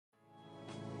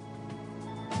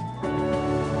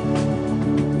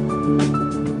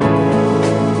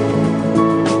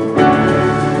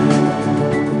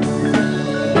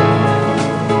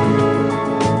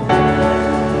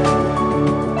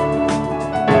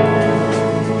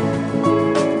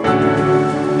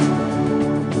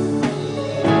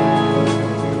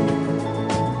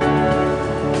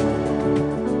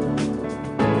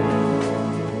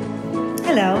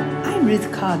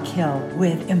Rock Hill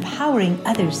with empowering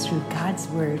others through God's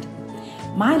Word.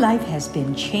 My life has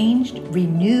been changed,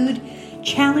 renewed,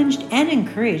 challenged, and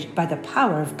encouraged by the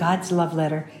power of God's love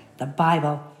letter, the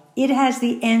Bible. It has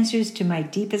the answers to my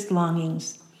deepest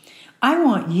longings. I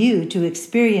want you to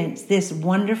experience this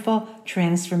wonderful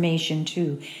transformation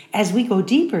too, as we go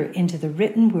deeper into the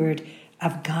written Word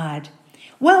of God.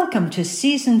 Welcome to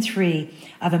Season 3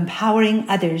 of Empowering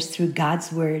Others Through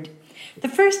God's Word. The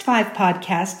first 5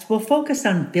 podcasts will focus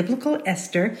on biblical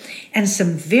Esther and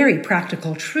some very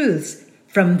practical truths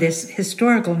from this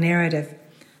historical narrative.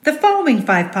 The following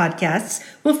 5 podcasts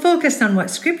will focus on what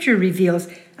Scripture reveals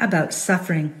about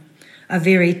suffering, a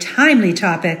very timely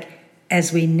topic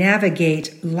as we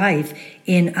navigate life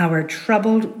in our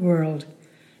troubled world.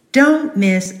 Don't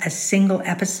miss a single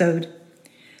episode.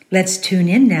 Let's tune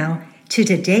in now to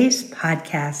today's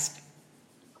podcast.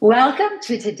 Welcome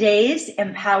to today's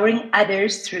Empowering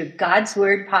Others Through God's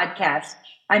Word podcast.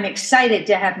 I'm excited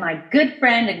to have my good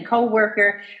friend and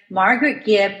co-worker, Margaret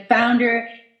Gibbs, founder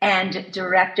and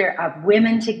director of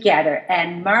Women Together.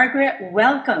 And Margaret,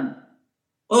 welcome.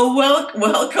 Well,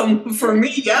 welcome for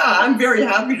me. Yeah, I'm very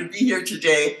happy to be here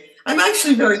today. I'm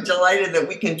actually very delighted that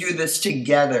we can do this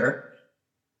together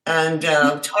and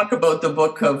talk about the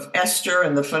book of Esther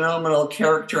and the phenomenal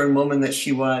character and woman that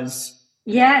she was.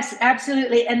 Yes,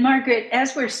 absolutely. And Margaret,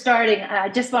 as we're starting, I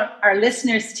just want our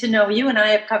listeners to know you and I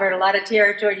have covered a lot of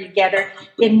territory together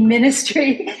in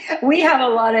ministry. We have a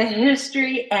lot of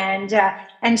history,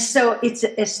 and so it's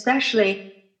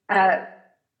especially an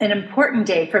important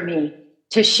day for me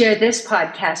to share this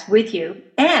podcast with you.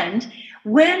 And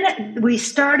when we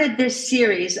started this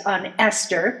series on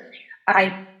Esther,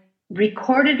 I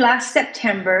recorded last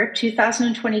September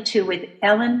 2022 with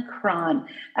Ellen Krahn,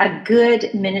 a good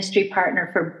ministry partner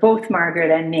for both Margaret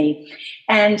and me.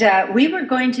 And we were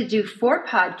going to do 4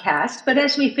 podcasts, but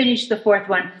as we finished the 4th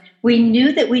one, we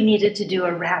knew that we needed to do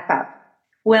a wrap-up.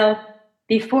 Well,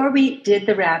 before we did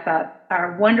the wrap-up,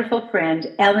 our wonderful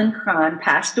friend Ellen Krahn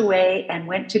passed away and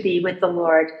went to be with the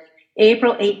Lord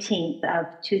April 18th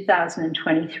of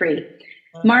 2023.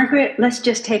 Margaret, let's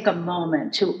just take a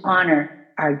moment to honor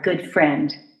our good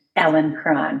friend, Ellen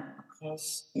Krahn.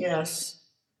 Yes.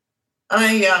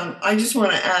 I just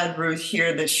want to add, Ruth,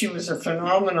 here that she was a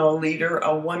phenomenal leader,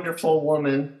 a wonderful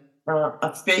woman,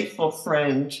 a faithful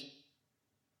friend.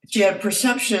 She had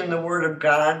perception in the Word of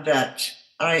God that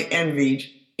I envied,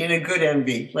 in a good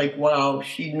envy. Like, wow,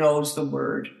 she knows the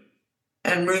Word.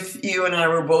 And Ruth, you and I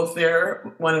were both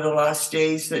there one of the last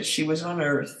days that she was on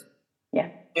earth. Yeah.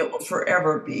 It will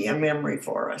forever be a memory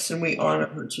for us, and we honor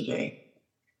her today.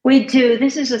 We do.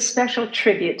 This is a special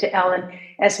tribute to Ellen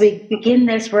as we begin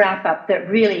this wrap-up that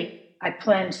really I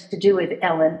planned to do with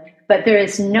Ellen, but there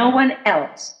is no one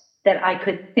else that I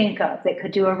could think of that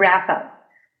could do a wrap-up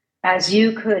as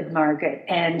you could, Margaret.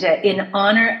 And in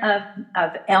honor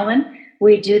of Ellen,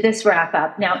 we do this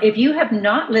wrap-up. Now, if you have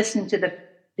not listened to the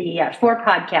 4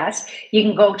 podcasts, you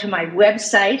can go to my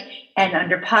website, and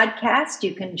under podcast,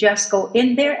 you can just go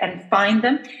in there and find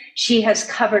them. She has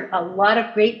covered a lot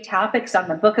of great topics on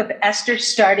the book of Esther,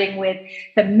 starting with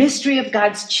the mystery of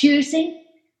God's choosing,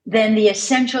 then the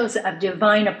essentials of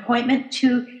divine appointment,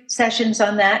 2 sessions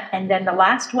on that, and then the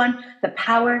last one, the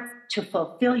power to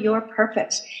fulfill your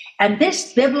purpose. And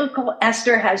this biblical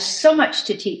Esther has so much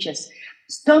to teach us,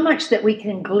 so much that we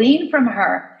can glean from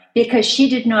her, because she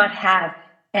did not have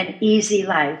an easy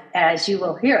life, as you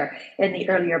will hear in the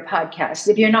earlier podcast.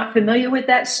 If you're not familiar with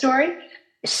that story,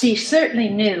 she certainly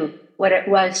knew what it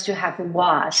was to have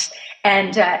loss.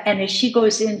 And as she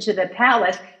goes into the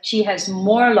palace, she has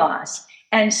more loss.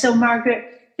 And so, Margaret,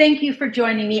 thank you for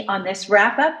joining me on this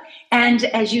wrap-up. And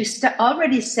as you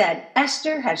already said,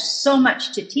 Esther has so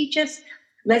much to teach us.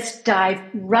 Let's dive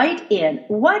right in.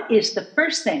 What is the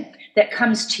first thing that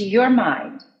comes to your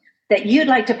mind that you'd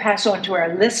like to pass on to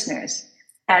our listeners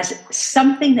as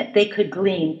something that they could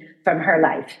glean from her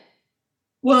life?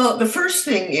 Well, the first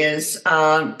thing is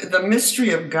the mystery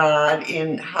of God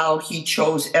in how he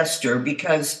chose Esther,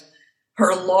 because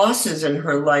her losses in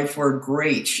her life were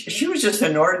great. She was just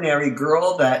an ordinary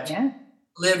girl that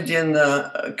lived in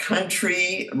the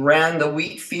country, ran the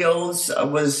wheat fields,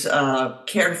 was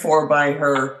cared for by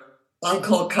her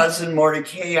uncle, cousin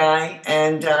Mordecai,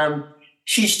 and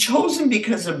she's chosen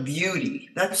because of beauty.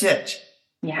 That's it.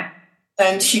 Yeah.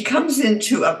 And she comes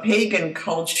into a pagan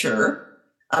culture,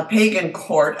 a pagan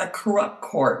court, a corrupt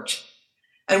court.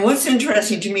 And what's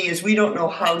interesting to me is we don't know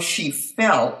how she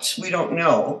felt. We don't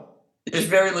know. There's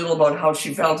very little about how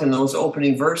she felt in those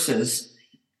opening verses.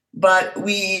 But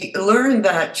we learn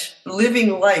that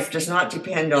living life does not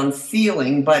depend on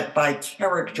feeling, but by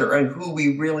character and who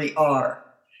we really are.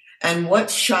 And what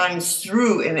shines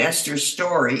through in Esther's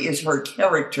story is her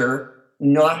character,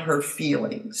 not her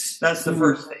feelings. That's the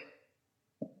first thing.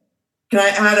 Can I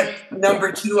add a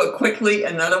number two, quickly,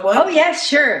 another one? Oh, yes,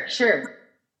 sure.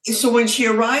 So when she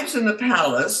arrives in the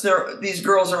palace, these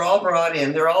girls are all brought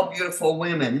in. They're all beautiful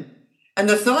women. And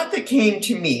the thought that came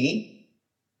to me,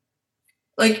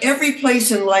 like every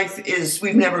place in life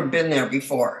we've never been there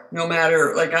before. No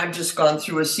matter, like I've just gone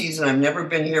through a season. I've never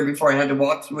been here before. I had to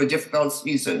walk through a difficult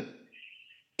season.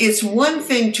 It's one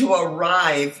thing to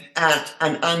arrive at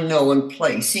an unknown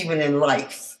place, even in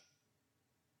life,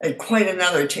 and quite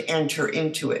another to enter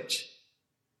into it.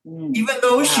 Even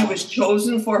though she was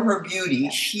chosen for her beauty,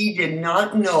 she did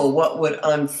not know what would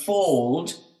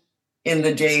unfold in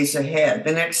the days ahead.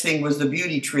 The next thing was the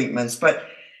beauty treatments, but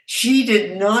she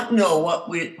did not know what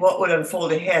would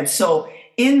unfold ahead. So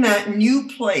in that new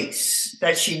place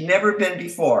that she'd never been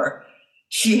before,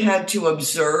 she had to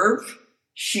observe,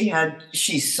 she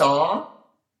saw,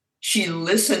 she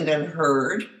listened and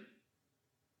heard.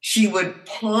 She would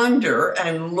ponder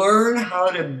and learn how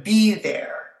to be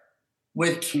there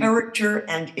with character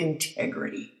and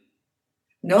integrity,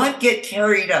 not get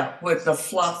carried up with the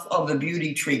fluff of the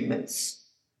beauty treatments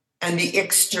and the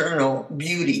external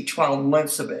beauty, 12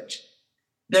 months of it.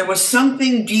 There was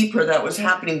something deeper that was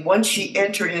happening once she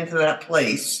entered into that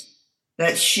place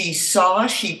that she saw,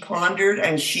 she pondered,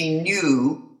 and she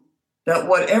knew that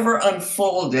whatever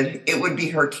unfolded, it would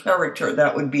be her character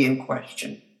that would be in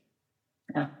question.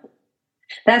 Yeah.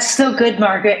 That's so good,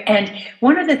 Margaret. And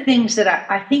one of the things that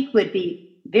I think would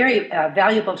be very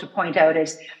valuable to point out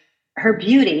is her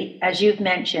beauty, as you've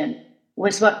mentioned,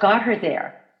 was what got her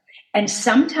there. And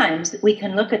sometimes we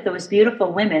can look at those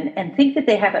beautiful women and think that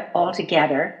they have it all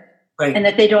together, right, and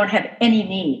that they don't have any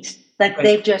needs, like right,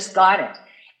 they've just got it.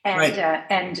 And right,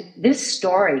 and this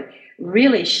story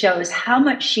really shows how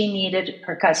much she needed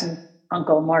her cousin,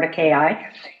 Uncle Mordecai.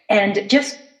 And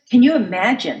just, can you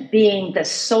imagine being the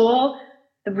sole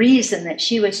reason that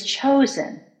she was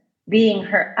chosen, being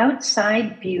her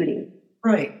outside beauty?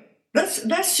 Right.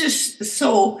 That's just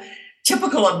so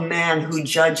typical of man who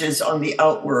judges on the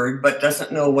outward but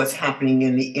doesn't know what's happening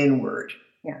in the inward.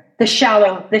 Yeah. The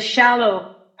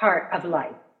shallow part of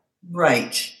life.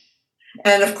 Right.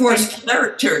 And of course,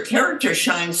 character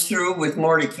shines through with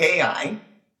Mordecai.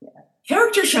 Yeah.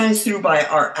 Character shines through by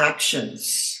our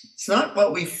actions. It's not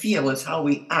what we feel, it's how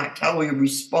we act, how we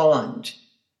respond.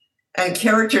 And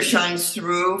character shines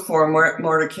through for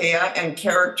Mordecai, and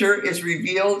character is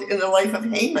revealed in the life of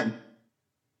Haman.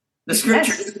 The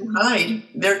scripture doesn't hide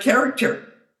their character.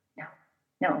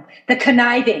 No. The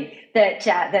conniving that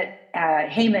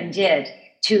Haman did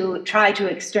to try to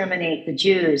exterminate the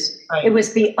Jews, right, it was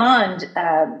beyond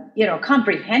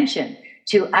comprehension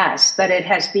to us, but it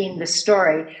has been the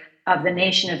story of the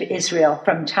nation of Israel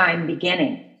from time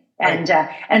beginning. And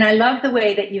and I love the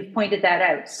way that you've pointed that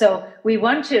out. So we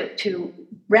want to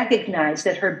recognize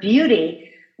that her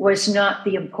beauty was not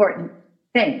the important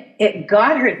thing. It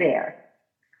got her there,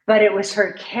 but it was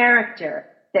her character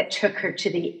that took her to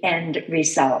the end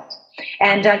result.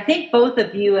 And I think both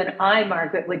of you and I,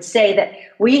 Margaret, would say that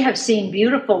we have seen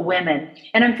beautiful women.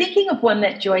 And I'm thinking of one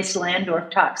that Joyce Landorf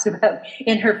talks about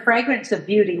in her Fragrance of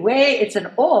Beauty. It's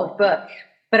an old book,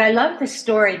 but I love the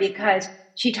story because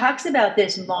she talks about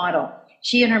this model.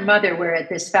 She and her mother were at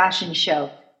this fashion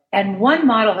show, and one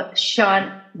model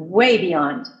shone way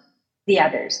beyond the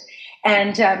others.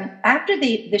 And after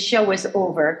the show was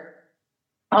over,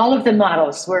 all of the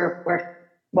models were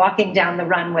walking down the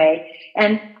runway.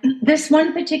 And this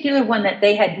one particular one that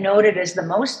they had noted as the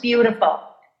most beautiful,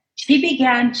 she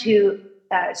began to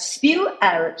spew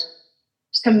out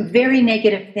some very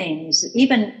negative things,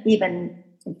 even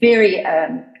very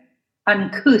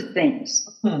uncouth things.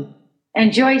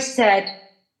 And Joyce said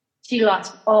she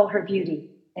lost all her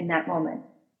beauty in that moment.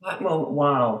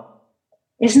 Wow.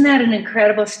 Isn't that an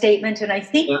incredible statement? And I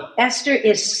think Esther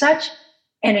is such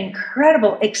an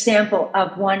incredible example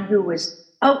of one who was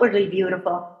outwardly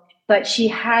beautiful, but she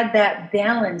had that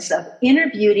balance of inner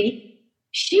beauty.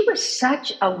 She was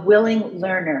such a willing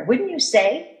learner, wouldn't you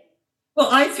say? Well,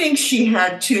 I think she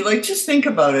had to, just think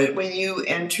about it. When you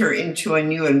enter into a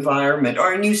new environment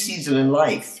or a new season in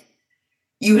life,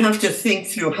 you have to think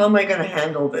through, how am I going to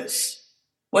handle this?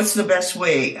 What's the best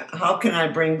way? How can I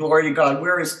bring glory to God?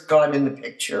 Where is God in the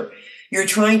picture? You're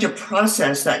trying to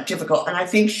process that difficult. And I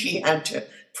think she had to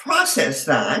process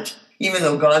that, even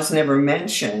though God's never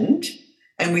mentioned,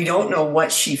 and we don't know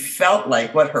what she felt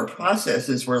like, what her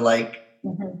processes were like.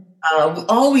 Mm-hmm.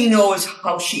 All we know is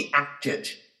how she acted.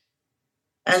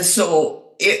 And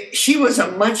so she was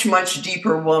a much, much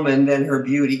deeper woman than her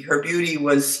beauty. Her beauty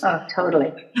was totally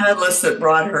the catalyst that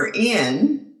brought her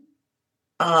in,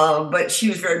 but she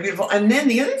was very beautiful. And then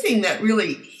the other thing that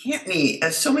really hit me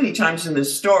so many times in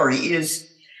this story is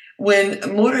when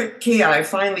Mordecai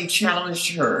finally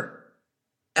challenged her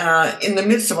in the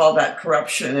midst of all that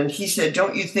corruption, and he said,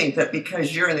 "Don't you think that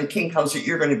because you're in the king house that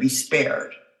you're going to be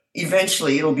spared?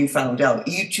 Eventually it'll be found out.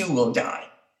 You too will die."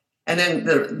 And then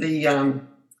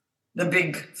the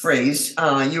big phrase,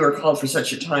 "You are called for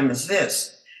such a time as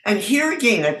this." And here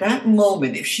again, at that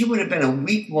moment, if she would have been a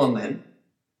weak woman,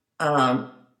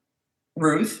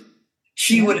 Ruth,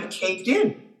 she would have caved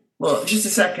in. "Well, just a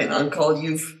second, Uncle,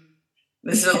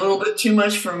 this is a little bit too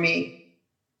much for me.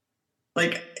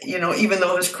 Like, even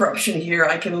though there's corruption here,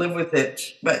 I can live with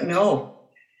it." But no,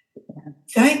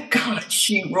 thank God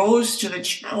she rose to the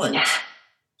challenge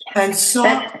and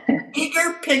saw a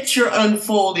bigger picture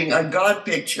unfolding, a God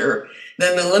picture,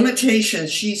 than the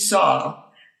limitations she saw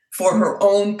for her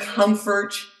own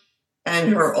comfort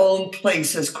and her own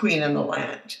place as queen in the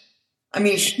land. I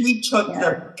mean, she took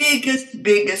the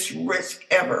biggest risk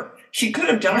ever. She could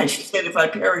have died. She said, "If I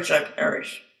perish, I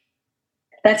perish."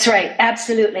 That's right.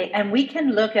 Absolutely. And we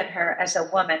can look at her as a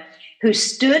woman who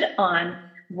stood on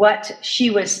what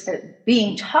she was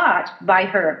being taught by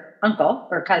her uncle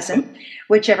or cousin,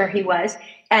 whichever he was.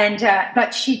 And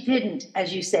but she didn't,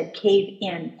 as you said, cave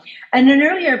in. In an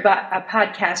earlier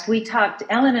podcast,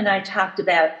 Ellen and I talked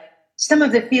about some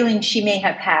of the feelings she may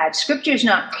have had. Scripture's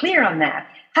not clear on that.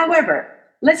 However,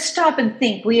 let's stop and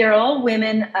think. We are all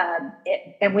women,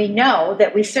 and we know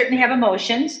that we certainly have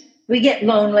emotions. We get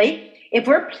lonely. If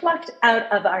we're plucked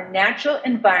out of our natural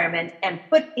environment and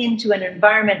put into an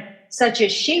environment such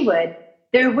as she would,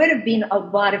 there would have been a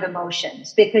lot of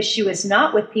emotions because she was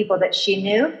not with people that she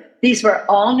knew. These were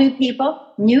all new people,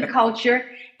 new culture,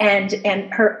 and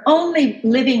her only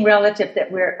living relative that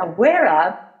we're aware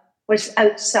of was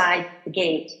outside the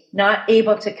gate, not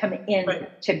able to come in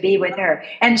to be with her.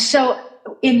 And so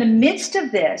in the midst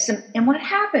of this, and what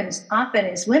happens often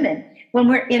as women, when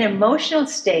we're in emotional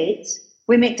states,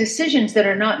 we make decisions that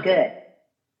are not good.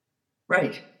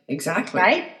 Right, exactly.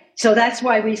 Right? So that's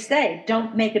why we say,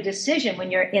 don't make a decision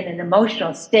when you're in an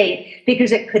emotional state,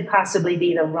 because it could possibly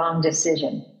be the wrong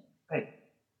decision. Right.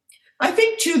 I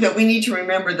think, too, that we need to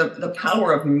remember the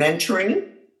power of mentoring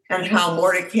and how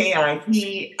Mordecai,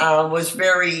 he was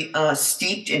very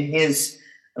steeped in his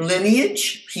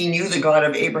lineage. He knew the God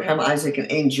of Abraham, Isaac,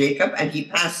 and Jacob, and he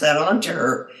passed that on to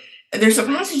her. And there's a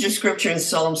passage of scripture in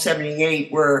Psalm 78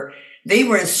 where they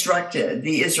were instructed,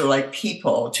 the Israelite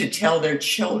people, to tell their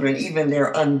children, even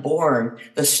their unborn,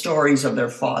 the stories of their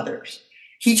fathers.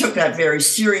 He took that very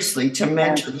seriously to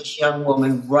mentor this young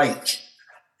woman right.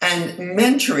 And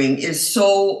mentoring is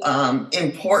so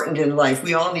important in life.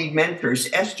 We all need mentors.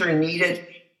 Esther needed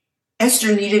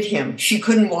him. She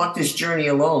couldn't walk this journey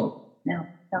alone. No.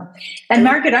 And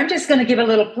Margaret, I'm just going to give a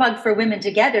little plug for Women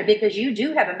Together because you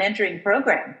do have a mentoring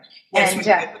program. Yes,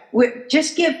 and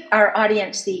just give our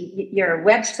audience your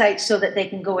website so that they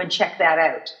can go and check that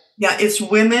out. Yeah, it's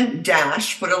women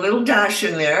put a little dash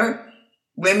in there,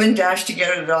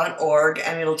 women-together.org,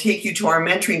 and it'll take you to our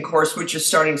mentoring course, which is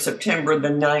starting September the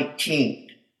 19th,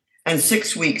 and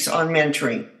 6 weeks on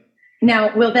mentoring.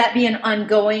 Now, will that be an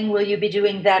ongoing? Will you be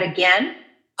doing that again?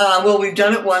 Well, we've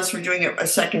done it once. We're doing it a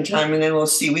second time, and then we'll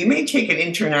see. We may take it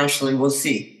internationally. We'll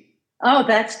see. Oh,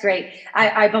 that's great.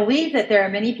 I believe that there are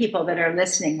many people that are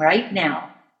listening right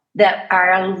now that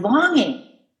are longing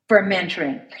for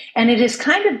mentoring. And it has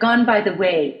kind of gone by the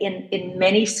way in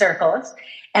many circles.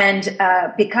 And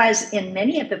because in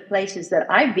many of the places that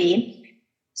I've been,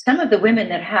 some of the women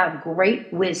that have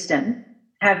great wisdom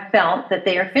have felt that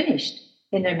they are finished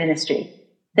in their ministry.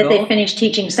 That they finished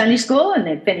teaching Sunday school and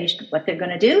they've finished what they're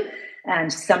going to do,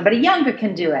 and somebody younger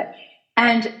can do it.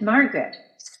 And Margaret,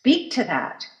 speak to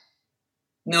that.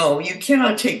 No, you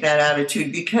cannot take that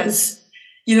attitude because,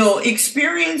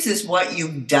 experience is what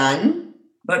you've done,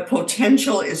 but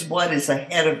potential is what is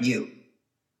ahead of you.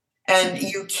 And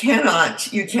you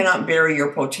cannot bury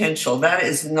your potential. That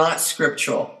is not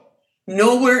scriptural.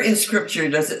 Nowhere in scripture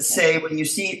does it say when you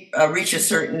reach a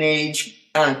certain age,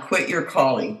 quit your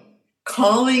calling.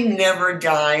 Calling never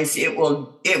dies. It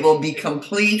will be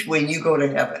complete when you go to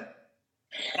heaven.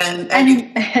 And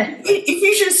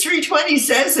Ephesians 3:20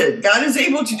 says it. God is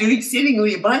able to do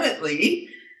exceedingly abundantly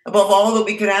above all that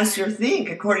we could ask or think,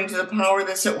 according to the power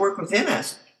that's at work within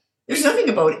us. There's nothing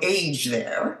about age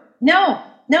there. No.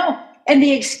 And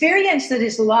the experience that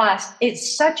is lost,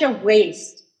 it's such a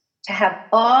waste to have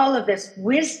all of this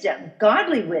wisdom,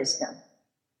 godly wisdom,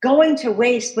 going to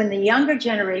waste when the younger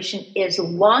generation is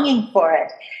longing for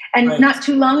it. And Right. not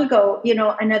too long ago,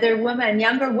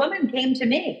 younger woman came to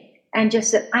me and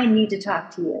just said, I need to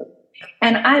talk to you.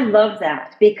 And I love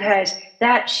that, because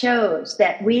that shows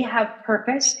that we have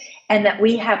purpose and that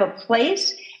we have a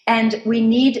place, and we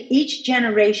need each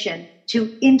generation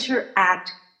to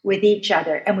interact with each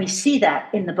other. And we see that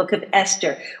in the book of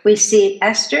Esther. We see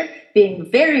Esther being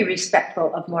very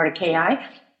respectful of Mordecai,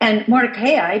 and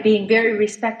Mordecai being very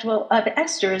respectful of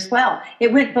Esther as well.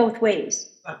 It went both ways.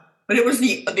 But it was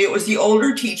the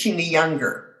older teaching the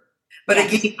younger. But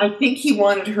again, I think he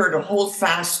wanted her to hold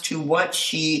fast to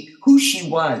who she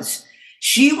was.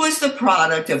 She was the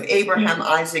product of Abraham,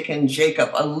 Isaac, and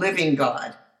Jacob, a living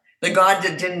God. The God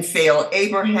that didn't fail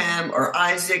Abraham or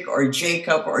Isaac or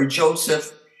Jacob or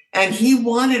Joseph. And he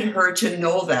wanted her to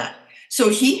know that. So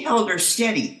he held her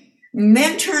steady.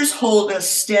 Mentors hold us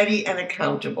steady and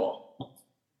accountable.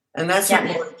 And that's what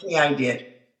Mordecai did.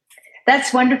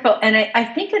 That's wonderful. And I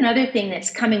think another thing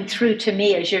that's coming through to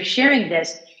me as you're sharing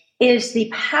this is the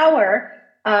power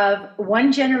of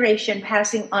one generation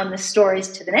passing on the stories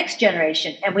to the next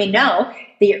generation. And we know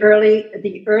the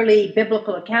early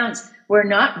biblical accounts were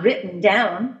not written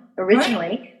down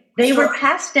originally. Right. They were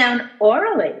passed down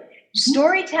orally,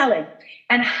 storytelling,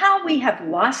 and how we have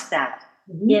lost that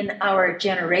in our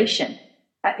generation.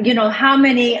 How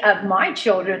many of my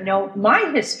children know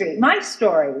my history, my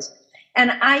stories? And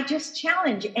I just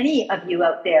challenge any of you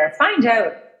out there, find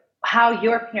out how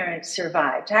your parents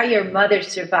survived, how your mother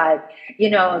survived,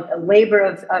 the labor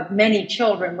of many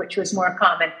children, which was more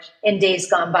common in days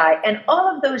gone by, and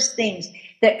all of those things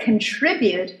that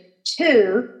contribute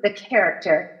to the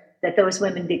character that those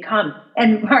women become.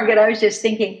 And Margaret, I was just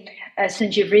thinking,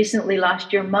 since you've recently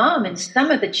lost your mom and some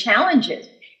of the challenges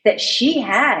that she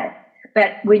had,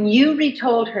 but when you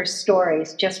retold her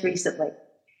stories just recently,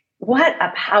 what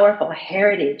a powerful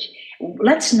heritage.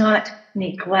 Let's not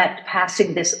neglect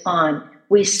passing this on.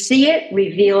 We see it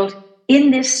revealed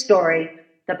in this story,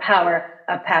 the power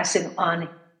of passing on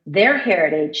their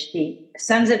heritage, the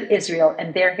sons of Israel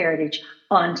and their heritage,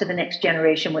 on to the next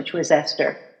generation, which was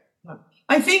Esther.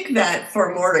 I think that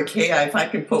for Mordecai, if I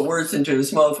can put words into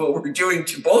his mouth, what we're doing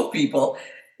to both people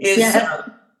is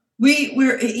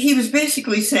he was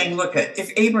basically saying, look,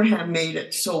 if Abraham made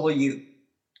it, so will you.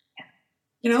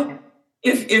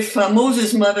 If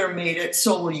Moses' mother made it,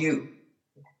 so will you.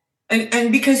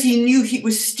 And because he knew he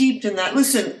was steeped in that.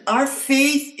 Listen, our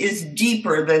faith is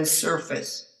deeper than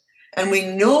surface. And we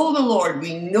know the Lord.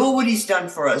 We know what he's done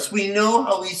for us. We know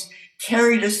how he's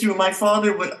carried us through. My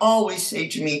father would always say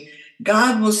to me,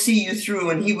 God will see you through,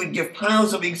 and he would give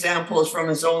piles of examples from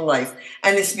his own life.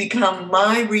 And it's become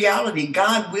my reality.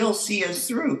 God will see us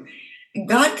through.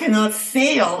 God cannot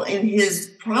fail in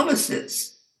his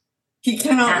promises. He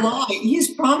cannot lie. His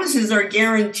promises are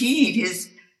guaranteed.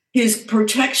 His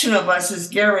protection of us is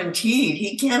guaranteed.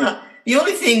 He cannot. The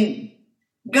only thing,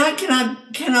 God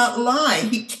cannot lie.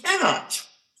 He cannot.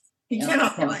 He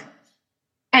cannot lie.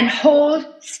 And hold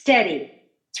steady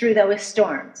through those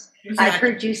storms. Exactly. I've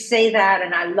heard you say that,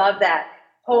 and I love that.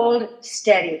 Hold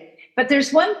steady. But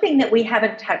there's one thing that we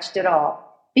haven't touched at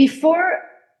all. Before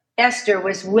Esther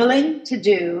was willing to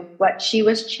do what she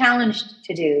was challenged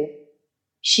to do,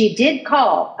 she did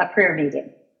call a prayer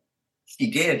meeting.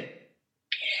 She did.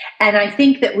 And I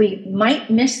think that we might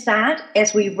miss that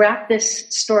as we wrap this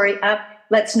story up.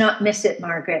 Let's not miss it,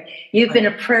 Margaret. You've been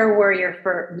a prayer warrior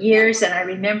for years. And I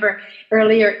remember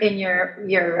earlier in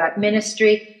your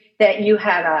ministry that you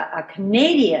had a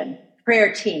Canadian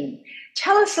prayer team.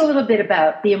 Tell us a little bit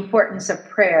about the importance of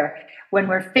prayer when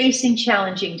we're facing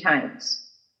challenging times.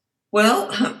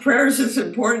 Well, prayer is as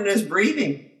important as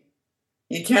breathing.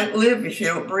 You can't live if you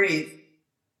don't breathe.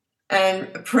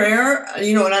 And prayer,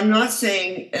 and I'm not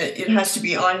saying it has to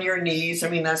be on your knees. I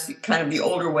mean, that's kind of the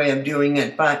older way of doing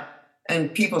it,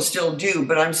 and people still do.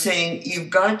 But I'm saying you've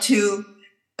got to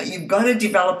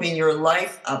develop in your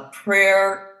life a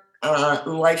prayer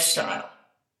lifestyle.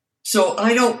 So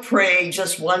I don't pray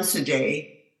just once a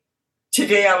day.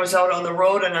 Today I was out on the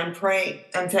road and I'm praying.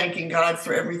 I'm thanking God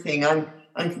for everything. I'm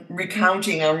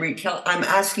recounting, I'm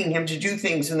asking him to do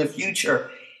things in the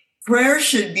future. Prayer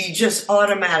should be just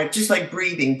automatic, just like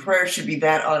breathing. Prayer should be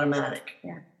that automatic.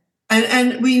 Yeah.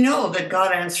 And we know that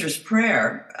God answers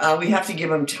prayer. We have to give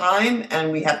him time,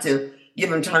 and we have to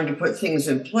give him time to put things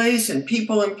in place and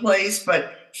people in place,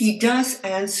 but he does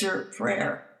answer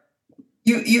prayer.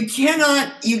 You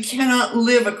cannot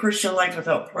live a Christian life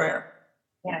without prayer.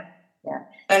 Yeah.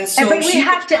 And so but we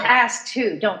have to ask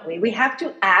too, don't we? We have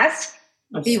to ask.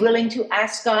 Be willing to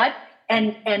ask God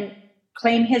and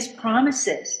claim his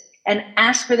promises. and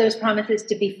ask for those promises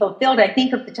to be fulfilled. I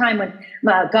think of the time when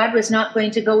God was not going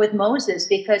to go with Moses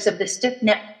because of the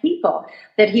stiff-necked people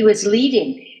that he was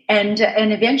leading. And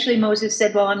eventually Moses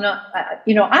said, well, I'm not,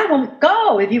 I won't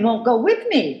go if you won't go with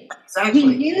me. Exactly. He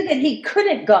knew that he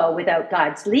couldn't go without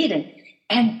God's leading.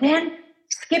 And then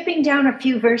skipping down a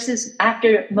few verses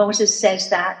after Moses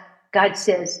says that, God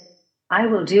says, I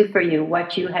will do for you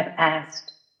what you have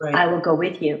asked. Right. I will go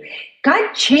with you.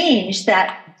 God changed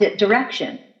that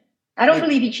direction. I don't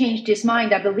believe he changed his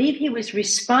mind. I believe he was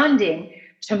responding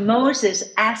to Moses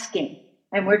asking.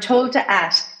 And we're told to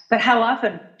ask. But how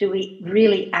often do we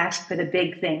really ask for the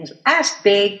big things? Ask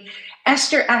big.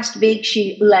 Esther asked big.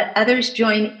 She let others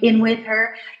join in with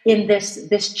her in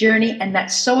this journey. And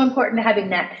that's so important, having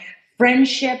that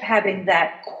friendship, having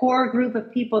that core group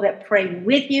of people that pray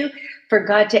with you for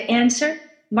God to answer.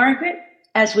 Margaret,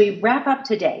 as we wrap up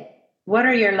today, what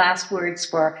are your last words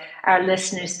for our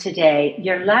listeners today?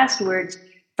 Your last words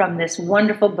from this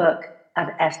wonderful book of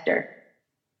Esther.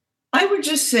 I would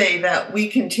just say that we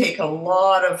can take a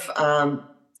lot of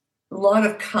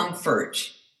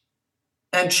comfort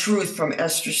and truth from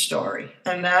Esther's story.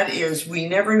 And that is, we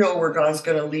never know where God's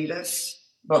going to lead us,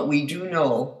 but we do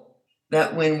know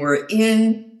that when we're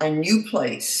in a new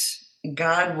place,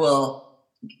 God will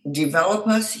develop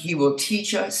us. He will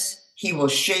teach us. He will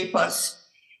shape us.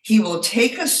 He will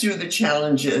take us through the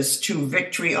challenges to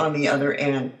victory on the other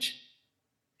end.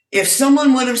 If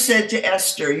someone would have said to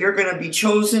Esther, you're going to be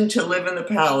chosen to live in the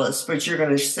palace, but you're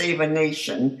going to save a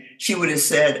nation, she would have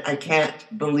said, I can't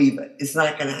believe it. It's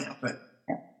not going to happen.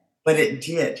 But it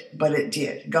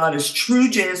did. God is true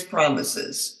to his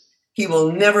promises. He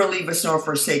will never leave us nor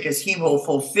forsake us. He will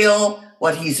fulfill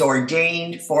what he's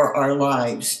ordained for our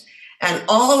lives. And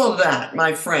all of that,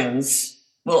 my friends,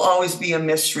 will always be a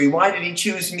mystery. Why did he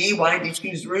choose me? Why did he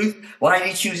choose Ruth? Why did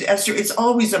he choose Esther? It's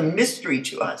always a mystery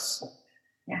to us.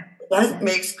 Yeah. That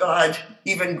makes God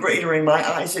even greater in my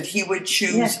eyes, that he would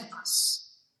choose us.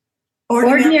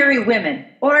 Ordinary women.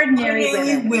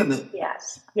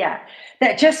 Yes. Yeah.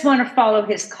 That just want to follow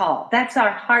his call. That's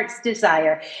our heart's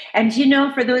desire. And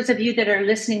for those of you that are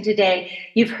listening today,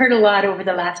 you've heard a lot over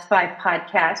the last 5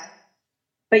 podcasts,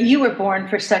 but you were born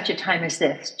for such a time as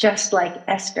this, just like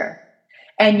Esther.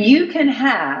 And you can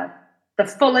have the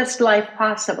fullest life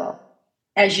possible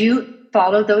as you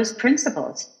follow those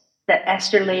principles that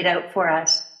Esther laid out for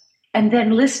us. And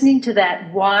then listening to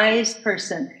that wise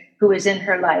person who is in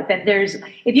her life. And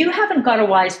if you haven't got a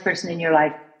wise person in your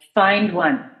life, find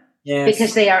one. Yes.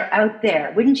 Because they are out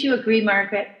there. Wouldn't you agree,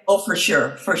 Margaret? Oh, for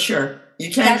sure.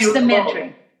 You can't do it alone. That's the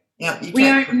mentoring. Yeah, we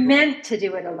aren't meant to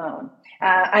do it alone.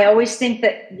 I always think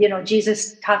that,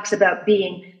 Jesus talks about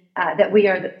being, that we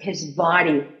are his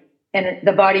body. And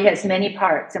the body has many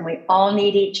parts, and we all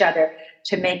need each other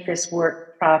to make this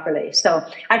work properly. So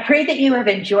I pray that you have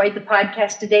enjoyed the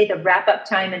podcast today, the wrap-up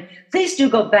time, and please do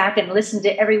go back and listen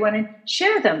to everyone and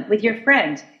share them with your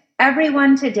friends.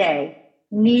 Everyone today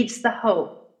needs the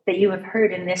hope that you have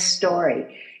heard in this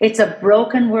story. It's a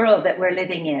broken world that we're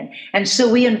living in. And so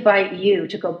we invite you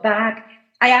to go back.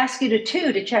 I ask you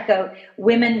to check out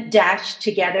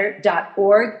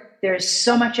women-together.org. There's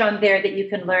so much on there that you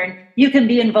can learn. You can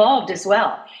be involved as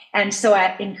well. And so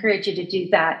I encourage you to do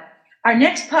that. Our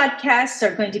next podcasts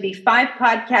are going to be 5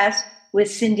 podcasts with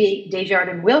Cindy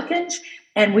Desjardins-Wilkins.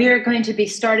 And we are going to be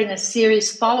starting a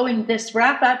series following this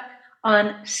wrap-up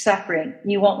on suffering.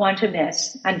 You won't want to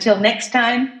miss. Until next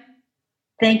time,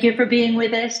 thank you for being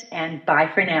with us, and bye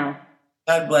for now.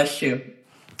 God bless you.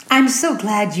 I'm so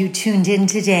glad you tuned in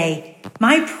today.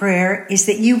 My prayer is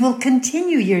that you will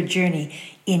continue your journey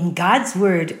in God's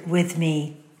Word with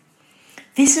me.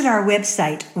 Visit our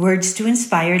website,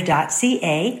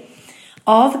 wordstoinspire.ca.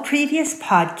 All the previous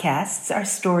podcasts are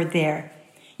stored there.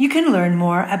 You can learn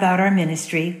more about our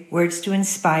ministry, Words to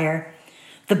Inspire.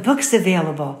 The books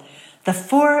available. The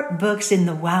 4 books in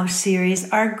the WOW series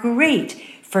are great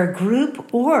for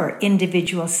group or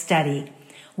individual study.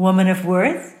 Woman of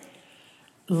Worth,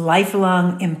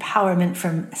 Lifelong Empowerment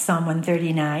from Psalm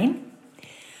 139.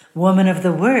 Woman of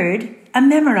the Word, a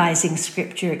memorizing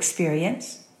scripture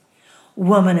experience.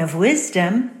 Woman of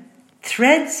Wisdom,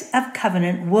 threads of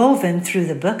covenant woven through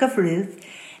the book of Ruth.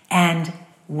 And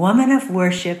Woman of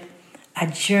Worship, a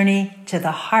journey to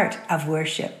the heart of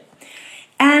worship.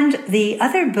 And the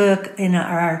other book on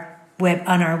our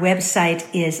website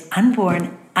is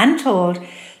Unborn, Untold,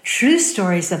 True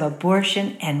Stories of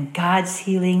Abortion and God's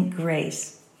Healing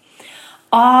Grace.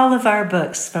 All of our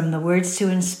books from the Words to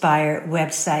Inspire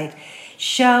website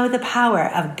show the power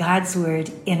of God's Word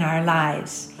in our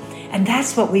lives. And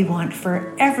that's what we want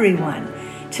for everyone,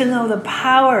 to know the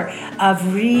power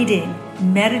of reading,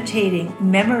 meditating,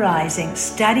 memorizing,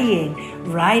 studying,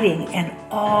 writing, and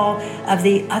all of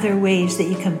the other ways that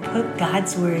you can put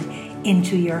God's Word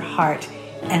into your heart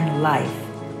and life.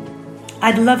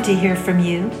 I'd love to hear from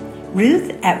you.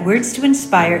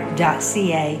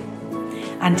 Ruth@wordstoinspire.ca.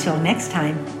 Until next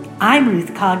time, I'm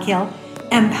Ruth Coghill,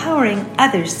 empowering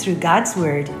others through God's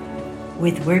Word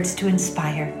with Words to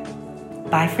Inspire.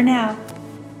 Bye for now.